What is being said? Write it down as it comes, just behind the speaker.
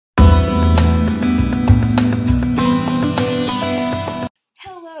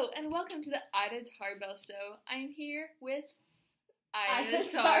welcome to the Ida Tarbell Show. I'm here with Ida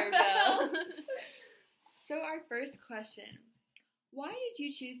Tarbell. So our first question, why did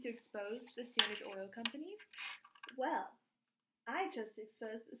you choose to expose the Standard Oil Company? Well, I chose to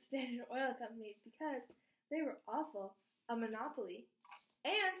expose the Standard Oil Company because they were awful, a monopoly,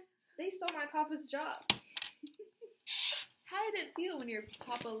 and they stole my papa's job. How did it feel when your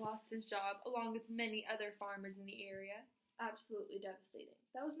papa lost his job along with many other farmers in the area? Absolutely devastating.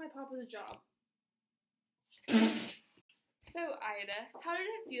 That was my papa's job. So, Ida, how did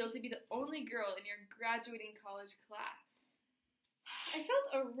it feel to be the only girl in your graduating college class? I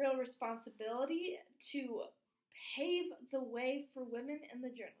felt a real responsibility to pave the way for women in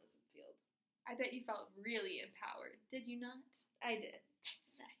the journalism field. I bet you felt really empowered, did you not? I did.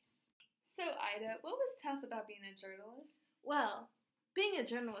 Nice. So, Ida, what was tough about being a journalist? Well, being a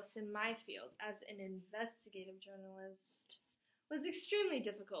journalist in my field as an investigative journalist was extremely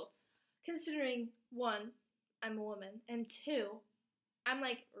difficult, considering, one, I'm a woman, and two, I'm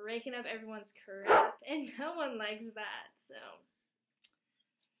like raking up everyone's crap, and no one likes that, so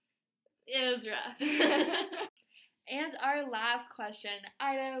it was rough. And our last question,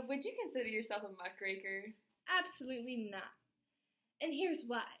 Ida, would you consider yourself a muckraker? Absolutely not. And here's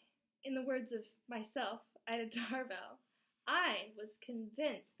why. In the words of myself, Ida Tarbell, I was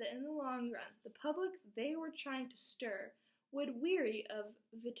convinced that in the long run, the public they were trying to stir would weary of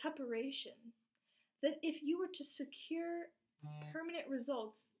vituperation, that if you were to secure permanent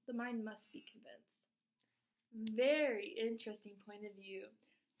results, the mind must be convinced. Very interesting point of view.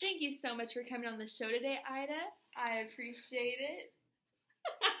 Thank you so much for coming on the show today, Ida. I appreciate it.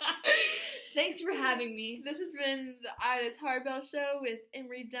 Thanks for having me. This has been the Ida Tarbell Show with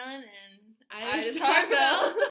Emery Dunn and Ida Tarbell.